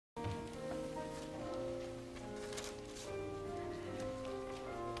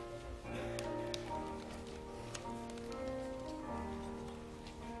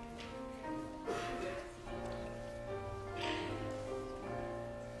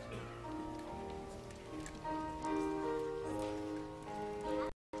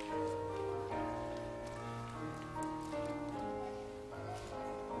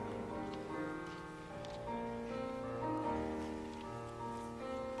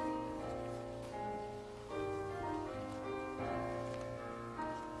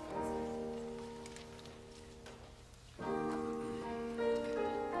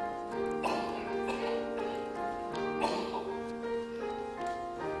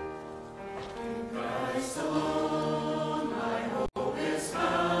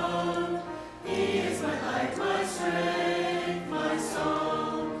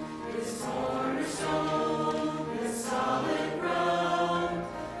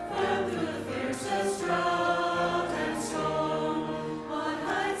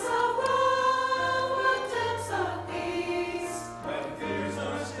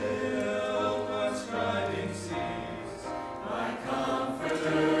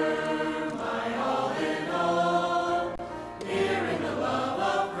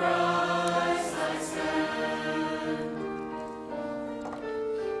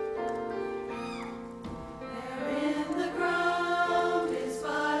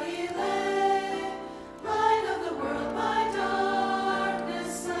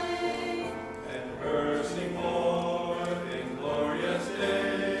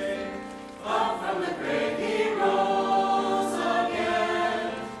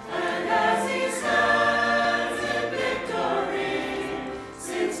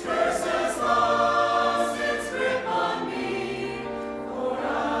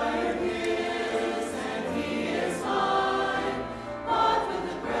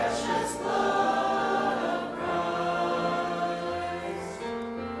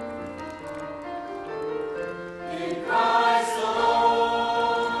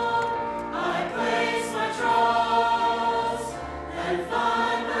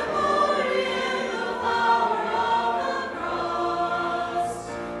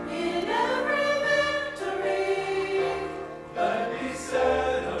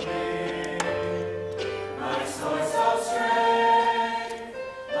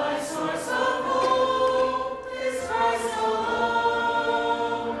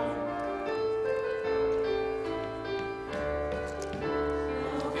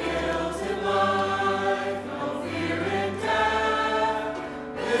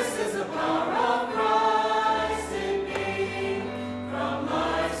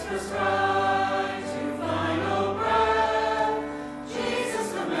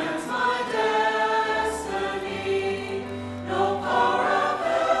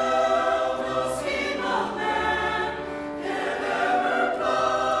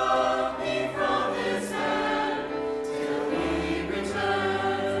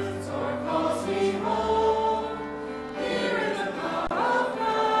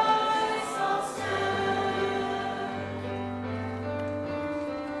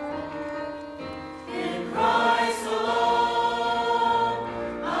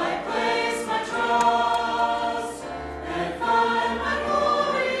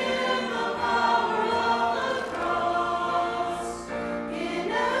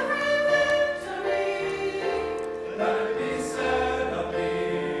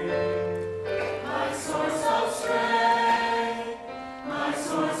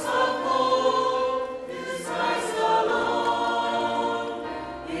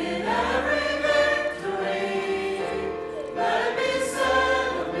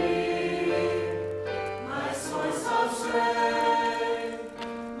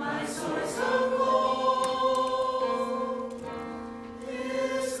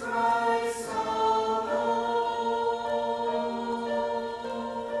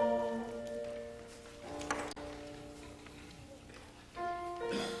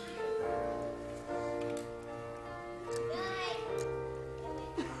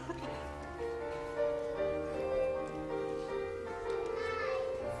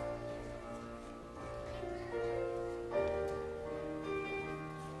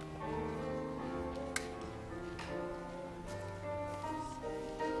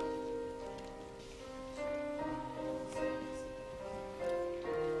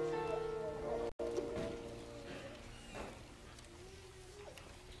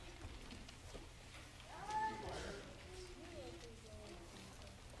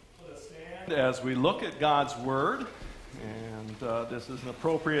As we look at God's Word, and this is an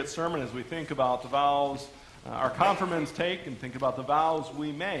appropriate sermon as we think about the vows our confirmants take and think about the vows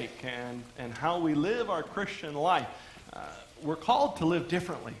we make and how we live our Christian life. We're called to live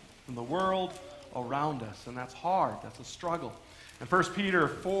differently from the world around us, and that's hard. That's a struggle. In 1 Peter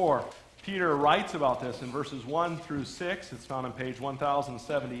 4, Peter writes about this in verses 1 through 6. It's found on page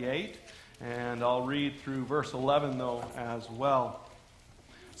 1078, and I'll read through verse 11, though, as well.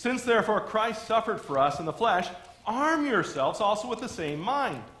 Since therefore Christ suffered for us in the flesh, arm yourselves also with the same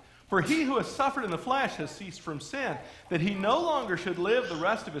mind. For he who has suffered in the flesh has ceased from sin, that he no longer should live the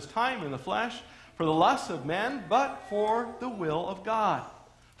rest of his time in the flesh for the lusts of men, but for the will of God.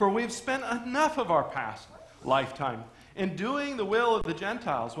 For we've spent enough of our past lifetime in doing the will of the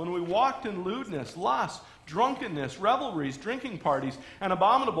Gentiles, when we walked in lewdness, lust, drunkenness, revelries, drinking parties, and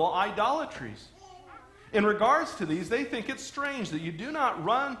abominable idolatries. In regards to these, they think it strange that you do not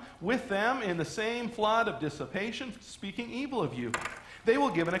run with them in the same flood of dissipation, speaking evil of you. They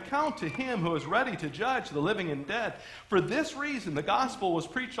will give an account to him who is ready to judge the living and dead. For this reason, the gospel was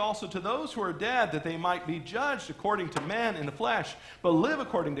preached also to those who are dead, that they might be judged according to men in the flesh, but live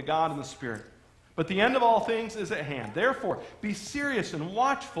according to God in the Spirit. But the end of all things is at hand. Therefore, be serious and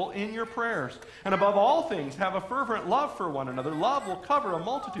watchful in your prayers. And above all things, have a fervent love for one another. Love will cover a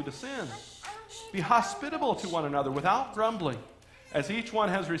multitude of sins. Be hospitable to one another without grumbling. As each one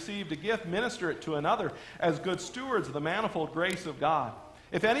has received a gift, minister it to another as good stewards of the manifold grace of God.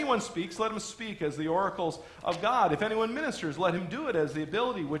 If anyone speaks, let him speak as the oracles of God. If anyone ministers, let him do it as the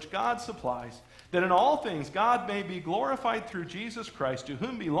ability which God supplies, that in all things God may be glorified through Jesus Christ, to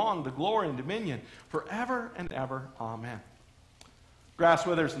whom belong the glory and dominion forever and ever. Amen. Grass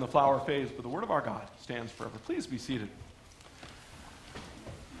withers and the flower fades, but the word of our God stands forever. Please be seated.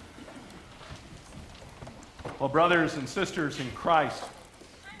 Well, brothers and sisters in Christ,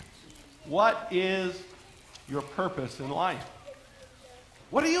 what is your purpose in life?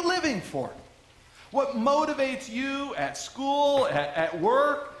 What are you living for? What motivates you at school, at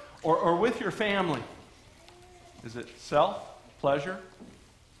work, or with your family? Is it self, pleasure,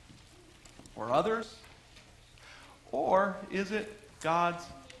 or others? Or is it God's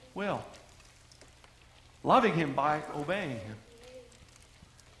will? Loving Him by obeying Him.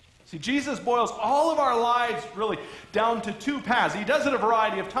 See, Jesus boils all of our lives really down to two paths. He does it a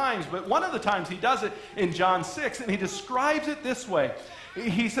variety of times, but one of the times he does it in John 6, and he describes it this way.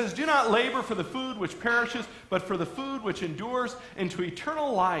 He says, "Do not labor for the food which perishes, but for the food which endures into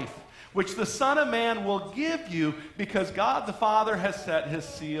eternal life, which the Son of Man will give you, because God the Father has set his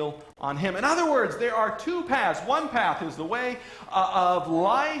seal on him." In other words, there are two paths. One path is the way of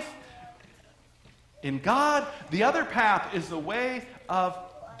life in God. The other path is the way of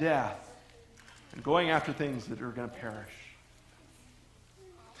death and going after things that are going to perish.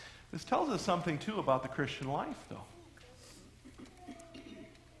 This tells us something, too, about the Christian life, though.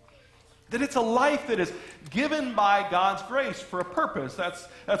 That it's a life that is given by God's grace for a purpose.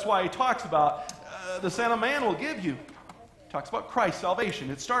 That's why he talks about the Son of Man will give you. He talks about Christ's salvation.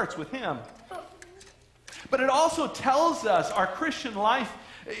 It starts with him. But it also tells us our Christian life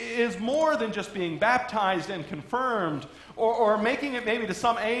is more than just being baptized and confirmed, or making it maybe to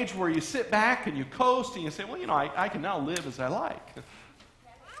some age where you sit back and you coast and you say, well, you know, I can now live as I like.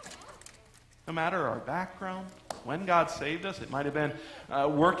 No matter our background, when God saved us, it might have been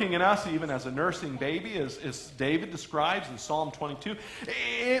working in us even as a nursing baby, as David describes in Psalm 22.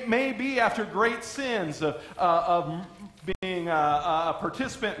 It may be after great sins of being a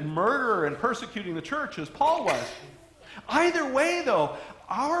participant in murder and persecuting the church, as Paul was. Either way, though,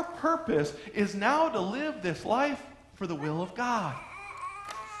 our purpose is now to live this life for the will of God.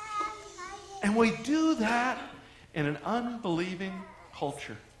 And we do that in an unbelieving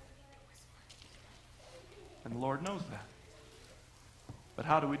culture. And the Lord knows that. But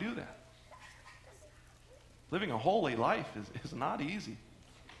how do we do that? Living a holy life is not easy.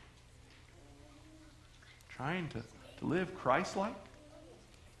 Trying to live Christ-like.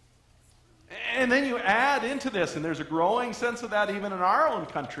 And then you add into this, and there's a growing sense of that even in our own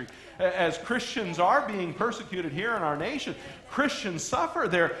country. As Christians are being persecuted here in our nation, Christians suffer.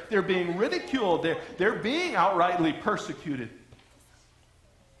 They're being ridiculed. They're being outrightly persecuted.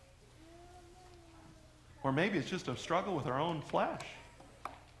 Or maybe it's just a struggle with our own flesh.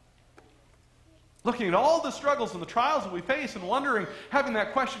 Looking at all the struggles and the trials that we face and wondering, having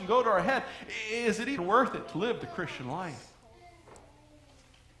that question go to our head, is it even worth it to live the Christian life?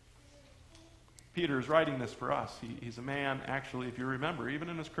 Peter is writing this for us. He's a man, actually, if you remember, even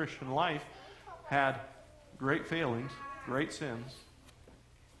in his Christian life, had great failings, great sins.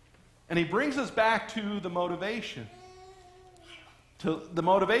 And he brings us back to the motivation, to the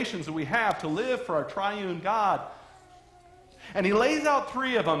motivations that we have to live for our triune God. And he lays out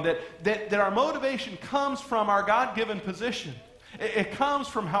three of them, that our motivation comes from our God-given position. It comes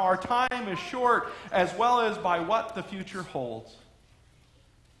from how our time is short, as well as by what the future holds.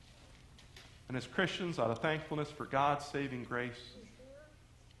 And as Christians, out of thankfulness for God's saving grace,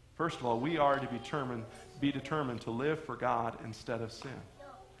 first of all, we are to be determined to live for God instead of sin.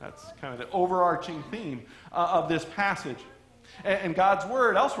 That's kind of the overarching theme of this passage. And God's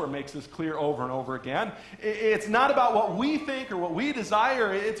Word elsewhere makes this clear over and over again. It's not about what we think or what we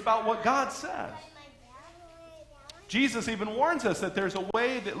desire. It's about what God says. Jesus even warns us that there's a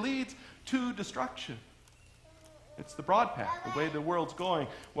way that leads to destruction. It's the broad path, the way the world's going,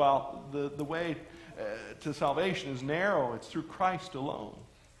 while the way to salvation is narrow. It's through Christ alone.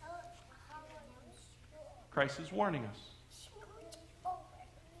 Christ is warning us.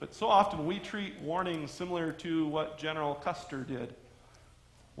 But so often we treat warnings similar to what General Custer did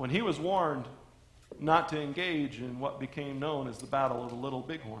when he was warned not to engage in what became known as the Battle of the Little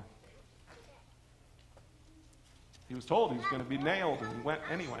Bighorn. He was told he was going to be nailed, and he went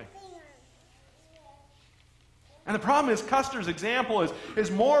anyway. And the problem is Custer's example is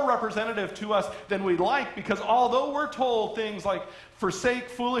more representative to us than we'd like, because although we're told things like forsake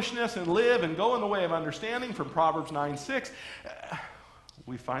foolishness and live and go in the way of understanding from Proverbs 9:6,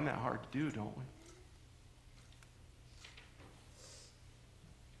 we find that hard to do, don't we?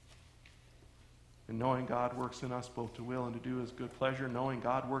 And knowing God works in us both to will and to do his good pleasure, knowing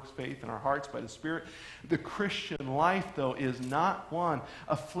God works faith in our hearts by the Spirit, the Christian life, though, is not one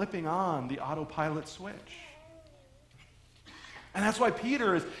of flipping on the autopilot switch. And that's why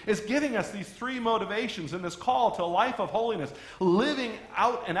Peter is giving us these three motivations in this call to a life of holiness, living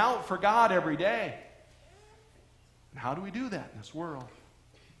out and out for God every day. And how do we do that in this world?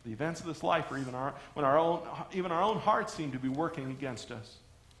 The events of this life, or even our own hearts seem to be working against us.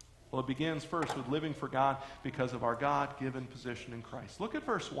 Well, it begins first with living for God because of our God-given position in Christ. Look at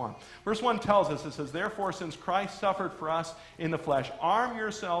verse 1. Verse 1 tells us, it says, "Therefore, since Christ suffered for us in the flesh, arm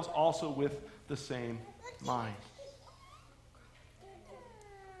yourselves also with the same mind."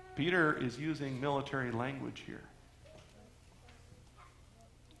 Peter is using military language here.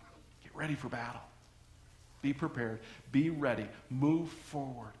 Get ready for battle. Be prepared. Be ready. Move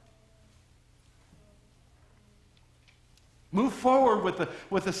forward. Move forward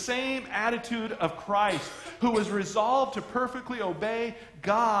with the same attitude of Christ, who was resolved to perfectly obey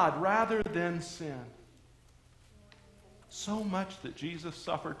God rather than sin. So much that Jesus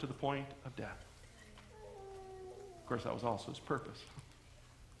suffered to the point of death. Of course, that was also his purpose.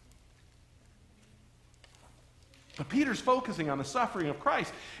 But Peter's focusing on the suffering of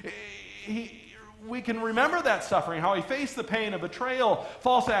Christ. We can remember that suffering, how he faced the pain of betrayal,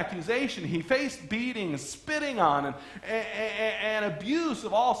 false accusation. He faced beating, spitting on, and abuse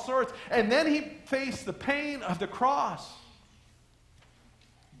of all sorts. And then he faced the pain of the cross.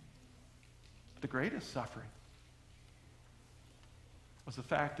 The greatest suffering was the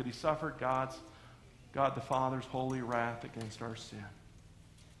fact that he suffered God the Father's holy wrath against our sin.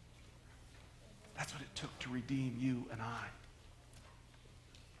 That's what it took to redeem you and I.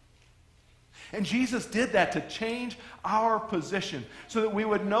 And Jesus did that to change our position so that we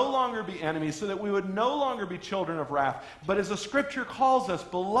would no longer be enemies, so that we would no longer be children of wrath, but as the Scripture calls us,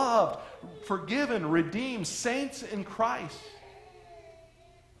 beloved, forgiven, redeemed, saints in Christ.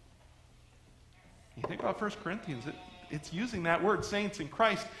 You think about 1 Corinthians, it's using that word, saints in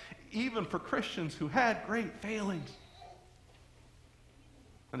Christ, even for Christians who had great failings.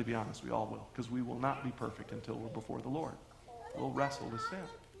 And to be honest, we all will, because we will not be perfect until we're before the Lord. We'll wrestle with sin.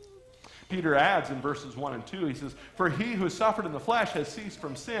 Peter adds in verses 1 and 2, he says, "For he who suffered in the flesh has ceased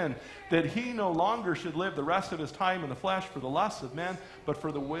from sin, that he no longer should live the rest of his time in the flesh for the lusts of men, but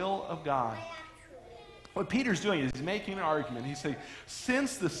for the will of God." What Peter's doing is he's making an argument. He's saying,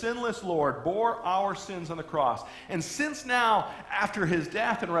 since the sinless Lord bore our sins on the cross, and since now, after his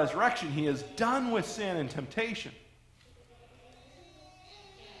death and resurrection, he is done with sin and temptation.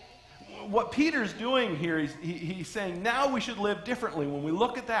 What Peter's doing here is he's saying now we should live differently. When we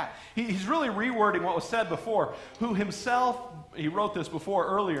look at that, he's really rewording what was said before. Who himself, he wrote this before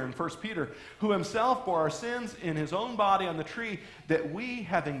earlier in 1 Peter, who himself bore our sins in his own body on the tree, that we,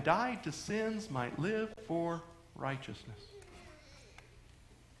 having died to sins, might live for righteousness.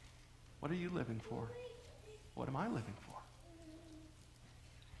 What are you living for? What am I living for?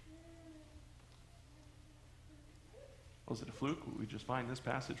 Was it a fluke? We just find this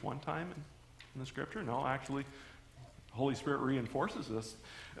passage one time in the Scripture? No, actually, the Holy Spirit reinforces this.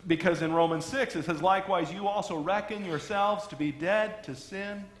 Because in Romans 6, it says, "Likewise, you also reckon yourselves to be dead to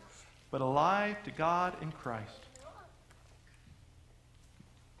sin, but alive to God in Christ."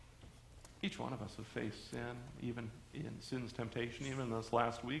 Each one of us have faced sin, even in sin's temptation, even this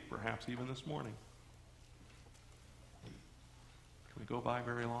last week, perhaps even this morning. Can we go by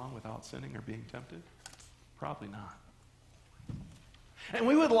very long without sinning or being tempted? Probably not. And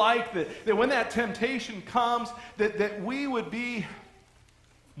we would like that when that temptation comes, that we would be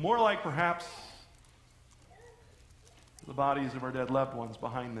more like perhaps the bodies of our dead loved ones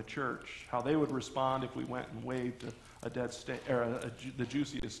behind the church, how they would respond if we went and waved a dead steak, or the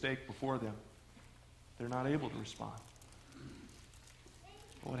juiciest steak before them. They're not able to respond.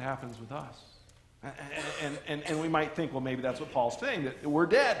 What happens with us? And we might think, well, maybe that's what Paul's saying, that we're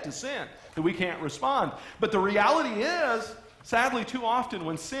dead to sin, that we can't respond. But the reality is, sadly, too often,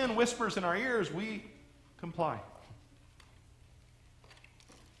 when sin whispers in our ears, we comply.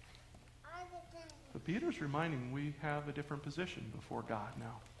 But Peter's reminding we have a different position before God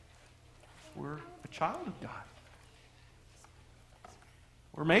now. We're a child of God.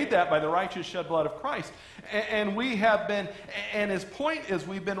 We're made that by the righteous shed blood of Christ. And we have been, and his point is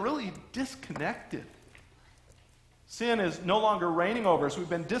we've been really disconnected. Sin is no longer reigning over us. We've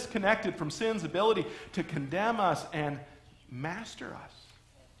been disconnected from sin's ability to condemn us and master us.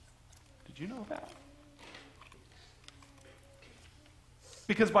 Did you know that?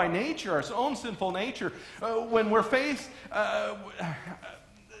 Because by nature, our own sinful nature, when we're faced, our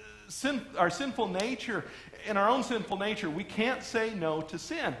sinful nature, in our own sinful nature, we can't say no to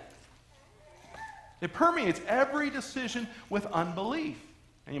sin. It permeates every decision with unbelief.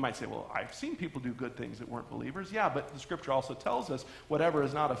 And you might say, well, I've seen people do good things that weren't believers. Yeah, but the Scripture also tells us whatever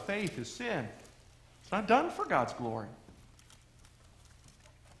is not of faith is sin. It's not done for God's glory.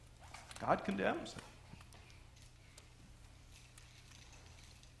 God condemns it.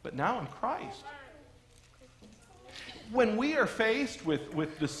 But now in Christ, when we are faced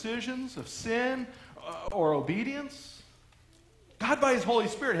with decisions of sin or obedience, God by his Holy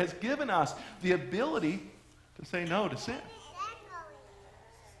Spirit has given us the ability to say no to sin.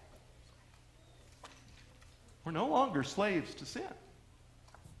 We're no longer slaves to sin.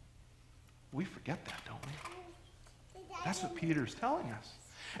 We forget that, don't we? That's what Peter's telling us.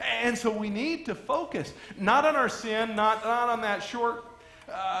 And so we need to focus not on our sin, not on that short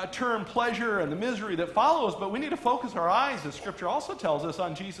term pleasure and the misery that follows, but we need to focus our eyes, as Scripture also tells us,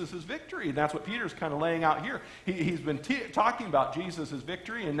 on Jesus' victory. And that's what Peter's kind of laying out here. He's been talking about Jesus'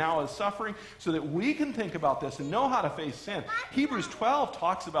 victory and now his suffering so that we can think about this and know how to face sin. Hebrews 12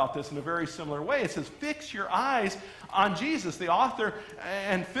 talks about this in a very similar way. It says, fix your eyes on Jesus, the author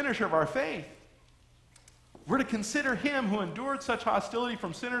and finisher of our faith. We're to consider him who endured such hostility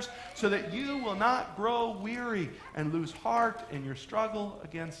from sinners so that you will not grow weary and lose heart in your struggle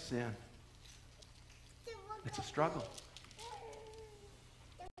against sin. It's a struggle.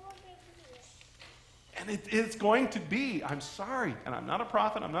 And it's going to be, I'm sorry, and I'm not a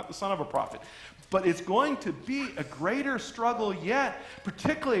prophet, I'm not the son of a prophet, but it's going to be a greater struggle yet,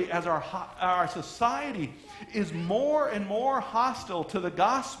 particularly as our society is more and more hostile to the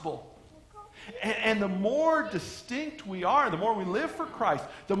gospel. And the more distinct we are, the more we live for Christ,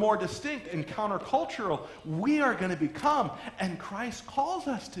 the more distinct and countercultural we are going to become, and Christ calls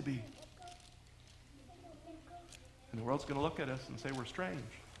us to be. And the world's going to look at us and say we're strange.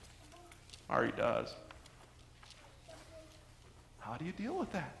 Already does. How do you deal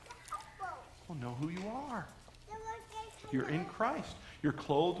with that? Well, know who you are. You're in Christ. You're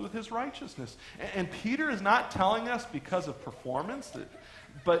clothed with his righteousness. And Peter is not telling us because of performance,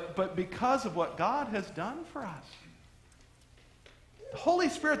 but because of what God has done for us. The Holy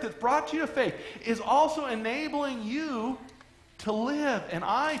Spirit that's brought you to faith is also enabling you to live, and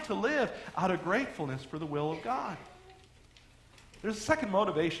I to live, out of gratefulness for the will of God. There's a second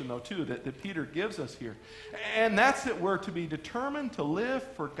motivation, though, too, that Peter gives us here. And that's that we're to be determined to live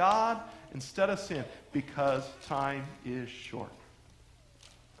for God instead of sin, because time is short.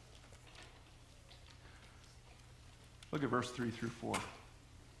 Look at verse 3 through 4.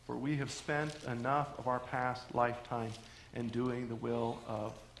 For we have spent enough of our past lifetime in doing the will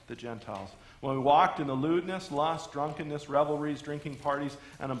of the Gentiles. When we walked in the lewdness, lust, drunkenness, revelries, drinking parties,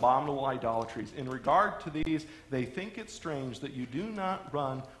 and abominable idolatries. In regard to these, they think it strange that you do not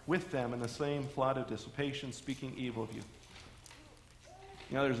run with them in the same flood of dissipation, speaking evil of you.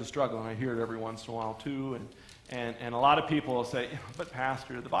 You know, there's a struggle, and I hear it every once in a while too, and a lot of people will say, but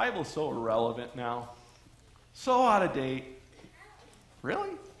Pastor, the Bible is so irrelevant now. So out of date. Really?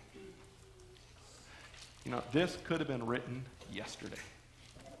 You know, this could have been written yesterday.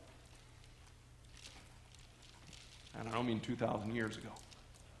 And I don't mean 2,000 years ago.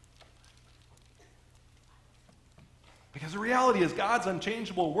 Because the reality is God's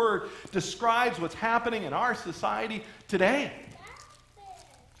unchangeable word describes what's happening in our society today.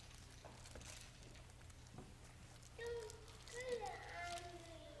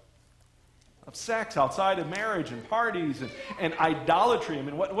 Of sex outside of marriage and parties and idolatry. I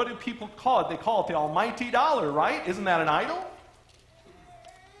mean, what do people call it? They call it the almighty dollar, right? Isn't that an idol?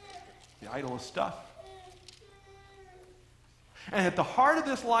 The idol of stuff. And at the heart of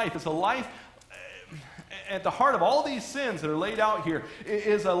this life is a life, at the heart of all these sins that are laid out here,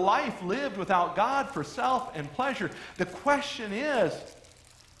 is a life lived without God for self and pleasure. The question is,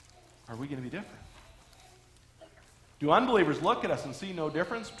 are we going to be different? Do unbelievers look at us and see no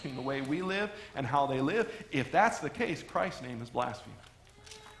difference between the way we live and how they live? If that's the case, Christ's name is blasphemed.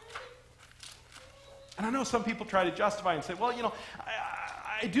 And I know some people try to justify and say, well, you know,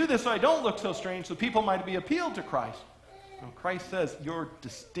 I do this so I don't look so strange, so people might be appealed to Christ. No, Christ says your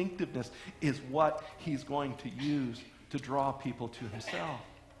distinctiveness is what he's going to use to draw people to himself.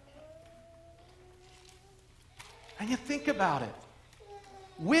 And you think about it.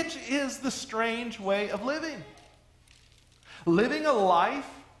 Which is the strange way of living? Living a life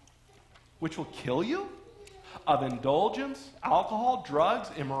which will kill you, of indulgence, alcohol, drugs,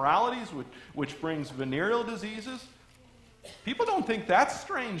 immoralities, which brings venereal diseases. People don't think that's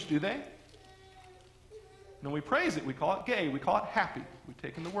strange, do they? No, we praise it. We call it gay. We call it happy. We've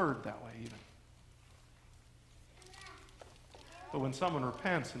taken the word that way even. But when someone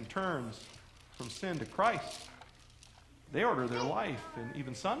repents and turns from sin to Christ, they order their life and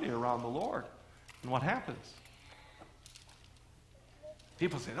even Sunday around the Lord. And what happens?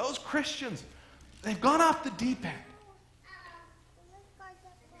 People say, those Christians, they've gone off the deep end.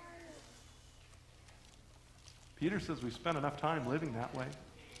 Peter says we spent enough time living that way.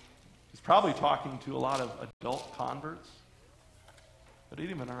 He's probably talking to a lot of adult converts. But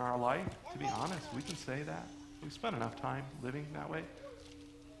even in our life, to be honest, we can say that. We spent enough time living that way.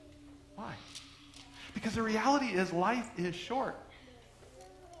 Why? Because the reality is life is short.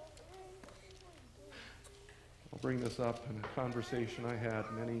 I'll bring this up in a conversation I had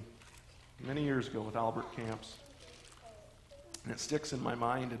many years ago with Albert Camps. And it sticks in my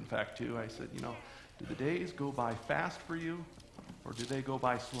mind, in fact, too. I said, you know, do the days go by fast for you, or do they go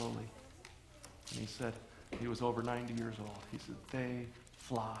by slowly? And he said, he was over 90 years old. He said, they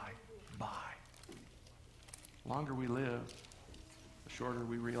fly by. The longer we live, the shorter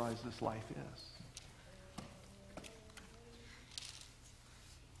we realize this life is.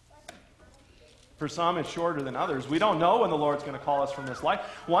 For some, it's shorter than others. We don't know when the Lord's going to call us from this life.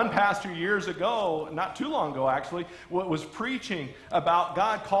 One pastor years ago, not too long ago actually, was preaching about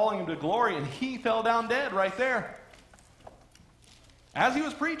God calling him to glory, and he fell down dead right there as he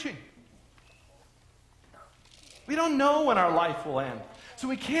was preaching. We don't know when our life will end. So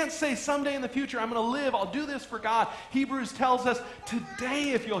we can't say someday in the future, I'm going to live, I'll do this for God. Hebrews tells us,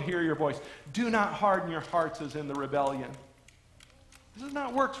 today if you'll hear your voice, do not harden your hearts as in the rebellion. This is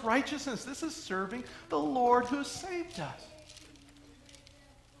not works righteousness. This is serving the Lord who has saved us.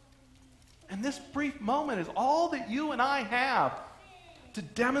 And this brief moment is all that you and I have to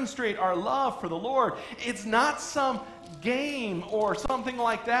demonstrate our love for the Lord. It's not some game or something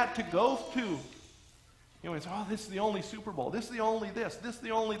like that to go to. You know, it's, oh, this is the only Super Bowl. This is the only this is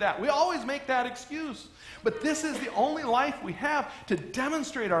the only that. We always make that excuse. But this is the only life we have to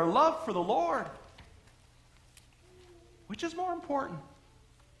demonstrate our love for the Lord. Which is more important?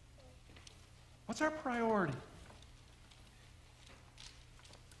 What's our priority?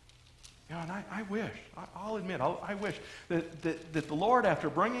 You know, and I wish, I'll admit, I wish that the Lord,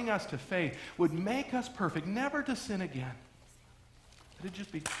 after bringing us to faith, would make us perfect, never to sin again. That it'd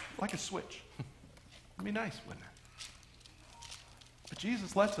just be like a switch. It'd be nice, wouldn't it? But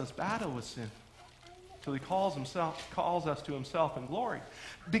Jesus lets us battle with sin till he calls us to himself in glory.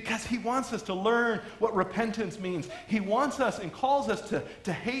 Because he wants us to learn what repentance means. He wants us and calls us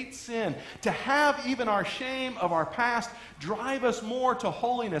to hate sin, to have even our shame of our past drive us more to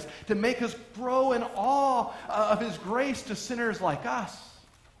holiness, to make us grow in awe of his grace to sinners like us.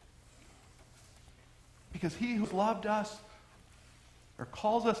 Because he who loved us, or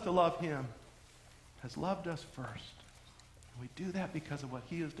calls us to love him, has loved us first. And we do that because of what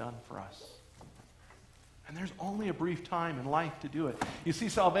he has done for us. And there's only a brief time in life to do it. You see,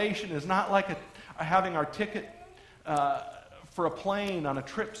 salvation is not like having our ticket for a plane on a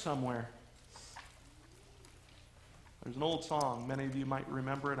trip somewhere. There's an old song. Many of you might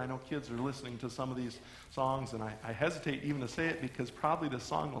remember it. I know kids are listening to some of these songs, and I hesitate even to say it because probably this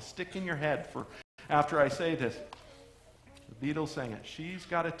song will stick in your head for after I say this. The Beatles sang it. She's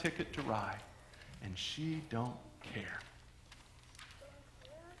got a ticket to ride, and she don't care.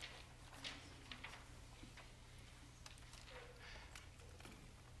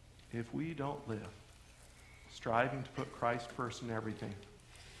 If we don't live striving to put Christ first in everything,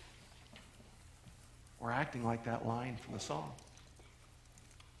 we're acting like that line from the song.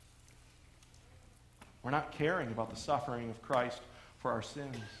 We're not caring about the suffering of Christ for our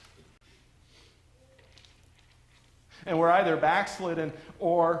sins. And we're either backslidden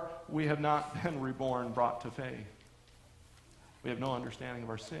or we have not been reborn, brought to faith. We have no understanding of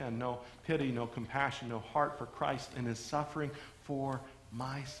our sin, no pity, no compassion, no heart for Christ and his suffering for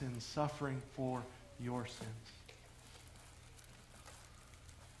my sins, suffering for your sins.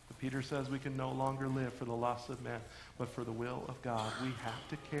 But Peter says we can no longer live for the lusts of men, but for the will of God. We have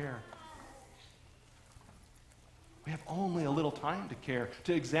to care. We have only a little time to care,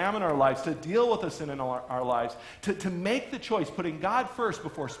 to examine our lives, to deal with the sin in our lives, to make the choice, putting God first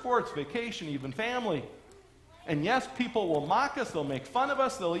before sports, vacation, even family. And yes, people will mock us, they'll make fun of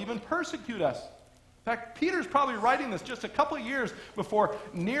us, they'll even persecute us. In fact, Peter's probably writing this just a couple of years before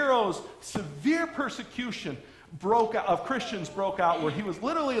Nero's severe persecution of Christians broke out, where he was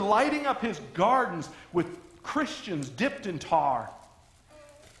literally lighting up his gardens with Christians dipped in tar.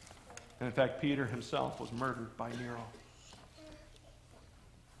 And in fact, Peter himself was murdered by Nero.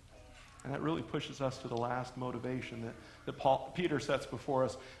 And that really pushes us to the last motivation that Peter sets before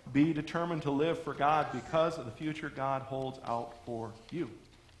us. Be determined to live for God because of the future God holds out for you.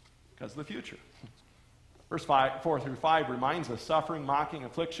 Because of the future. Verse 4 through 5 reminds us suffering, mocking,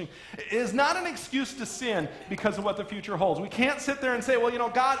 affliction is not an excuse to sin because of what the future holds. We can't sit there and say, well, you know,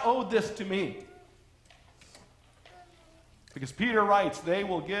 God owed this to me. Because Peter writes, they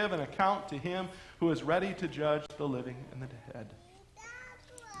will give an account to him who is ready to judge the living and the dead.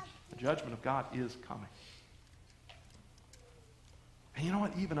 The judgment of God is coming. And you know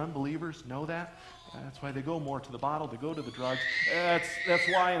what? Even unbelievers know that. That's why they go more to the bottle, they go to the drugs. That's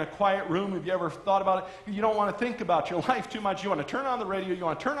why in a quiet room, have you ever thought about it? You don't want to think about your life too much. You want to turn on the radio, you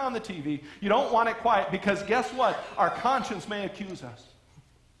want to turn on the TV. You don't want it quiet because guess what? Our conscience may accuse us.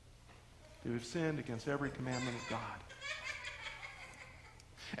 We've sinned against every commandment of God.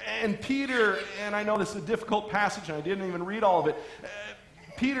 And Peter, and I know this is a difficult passage and I didn't even read all of it.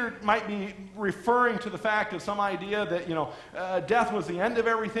 Peter might be referring to the fact of some idea that, you know, death was the end of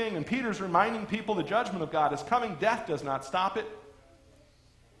everything, and Peter's reminding people the judgment of God is coming. Death does not stop it.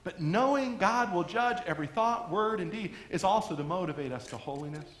 But knowing God will judge every thought, word, and deed is also to motivate us to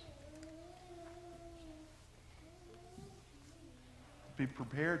holiness. Be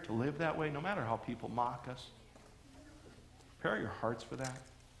prepared to live that way no matter how people mock us. Prepare your hearts for that.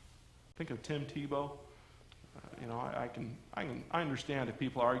 Think of Tim Tebow. I understand if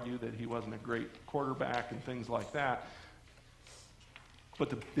people argue that he wasn't a great quarterback and things like that. But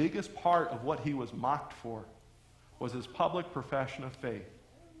the biggest part of what he was mocked for was his public profession of faith.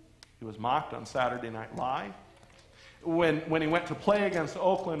 He was mocked on Saturday Night Live. When he went to play against the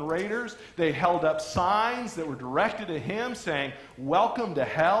Oakland Raiders, they held up signs that were directed at him saying, "Welcome to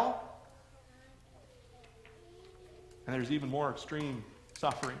hell." And there's even more extreme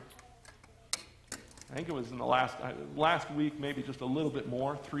suffering. I think it was in the last week, maybe just a little bit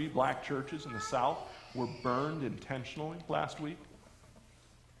more, 3 black churches in the South were burned intentionally last week.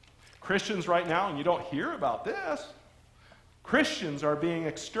 Christians right now, and you don't hear about this, Christians are being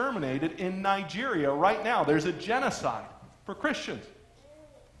exterminated in Nigeria right now. There's a genocide for Christians.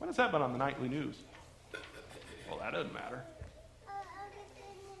 When has that been on the nightly news? Well, that doesn't matter.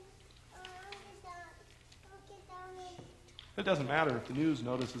 It doesn't matter if the news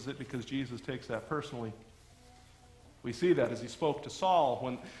notices it because Jesus takes that personally. We see that as he spoke to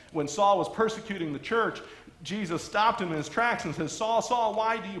Saul. When Saul was persecuting the church, Jesus stopped him in his tracks and says, "Saul, Saul,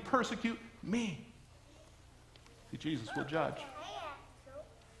 why do you persecute me?" See, Jesus will judge.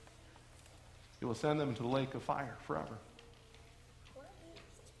 He will send them into the lake of fire forever.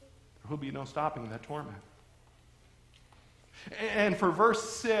 There will be no stopping that torment. And for verse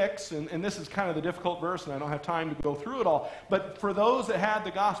 6, and this is kind of the difficult verse, and I don't have time to go through it all, but for those that had the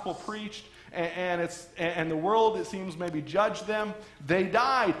gospel preached, and the world, it seems, maybe judged them, they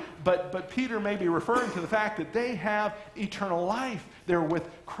died. But Peter may be referring to the fact that they have eternal life. They're with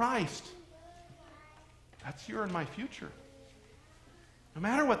Christ. That's your and my future. No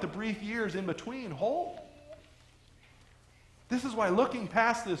matter what the brief years in between hold. This is why looking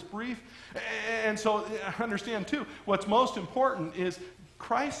past this brief, and so understand too, what's most important is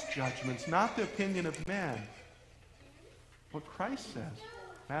Christ's judgments, not the opinion of men. What Christ says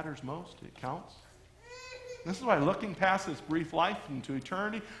matters most. It counts. This is why looking past this brief life into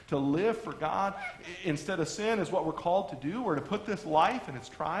eternity, to live for God instead of sin is what we're called to do. We're to put this life and its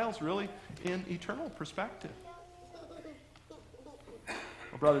trials really in eternal perspective.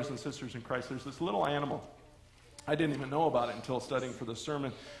 Well, brothers and sisters in Christ, there's this little animal. I didn't even know about it until studying for this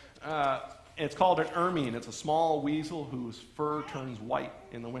sermon. It's called an ermine. It's a small weasel whose fur turns white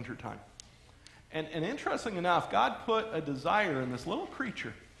in the wintertime. And interesting enough, God put a desire in this little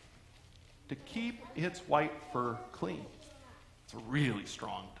creature to keep its white fur clean. It's a really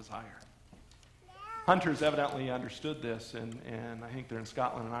strong desire. Hunters evidently understood this, and I think they're in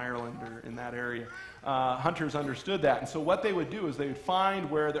Scotland and Ireland or in that area. Hunters understood that, and so what they would do is they would find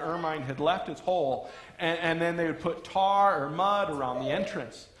where the ermine had left its hole, and then they would put tar or mud around the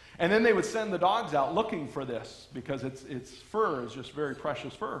entrance. And then they would send the dogs out looking for this because its fur is just very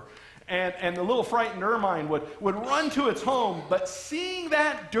precious fur. And the little frightened ermine would run to its home, but seeing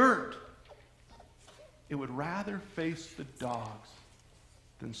that dirt, it would rather face the dogs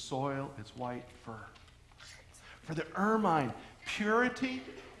than soil its white fur. For the ermine, purity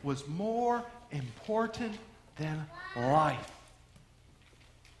was more important than life.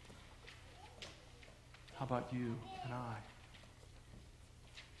 How about you and I?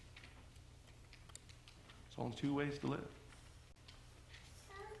 There's only 2 ways to live.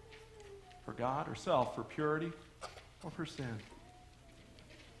 For God or self, for purity or for sin.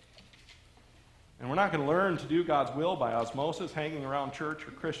 And we're not going to learn to do God's will by osmosis, hanging around church or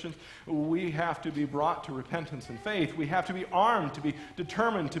Christians. We have to be brought to repentance and faith. We have to be armed, to be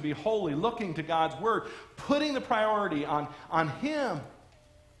determined, to be holy, looking to God's word, putting the priority on Him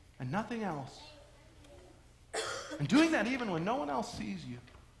and nothing else. And doing that even when no one else sees you.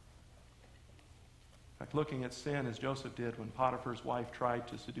 In fact, looking at sin as Joseph did when Potiphar's wife tried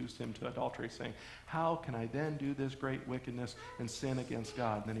to seduce him to adultery, saying, "How can I then do this great wickedness and sin against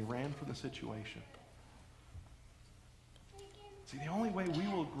God?" And then he ran from the situation. See, the only way we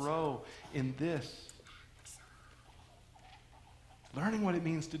will grow in this, learning what it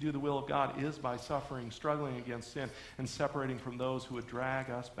means to do the will of God, is by suffering, struggling against sin, and separating from those who would drag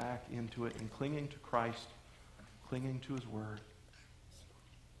us back into it, and clinging to Christ, clinging to His Word.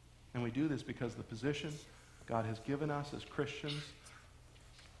 And we do this because the position God has given us as Christians.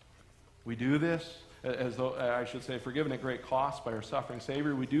 We do this, as though, I should say, forgiven at great cost by our suffering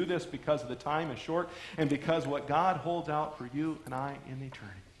Savior. We do this because the time is short and because what God holds out for you and I in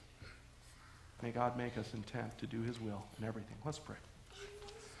eternity. May God make us intent to do His will in everything. Let's pray.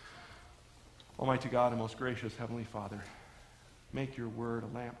 Almighty God and most gracious Heavenly Father, Make your word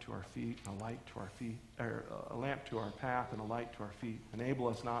a lamp to our feet, and a light to our feet, or a lamp to our path and a light to our feet. Enable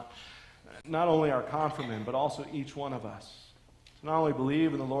us not only our confirmand, but also each one of us to not only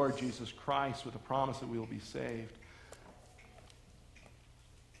believe in the Lord Jesus Christ with the promise that we will be saved,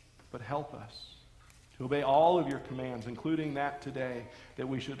 but help us to obey all of your commands, including that today, that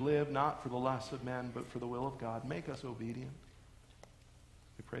we should live not for the lusts of men, but for the will of God. Make us obedient.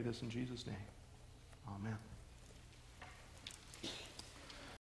 We pray this in Jesus' name. Amen.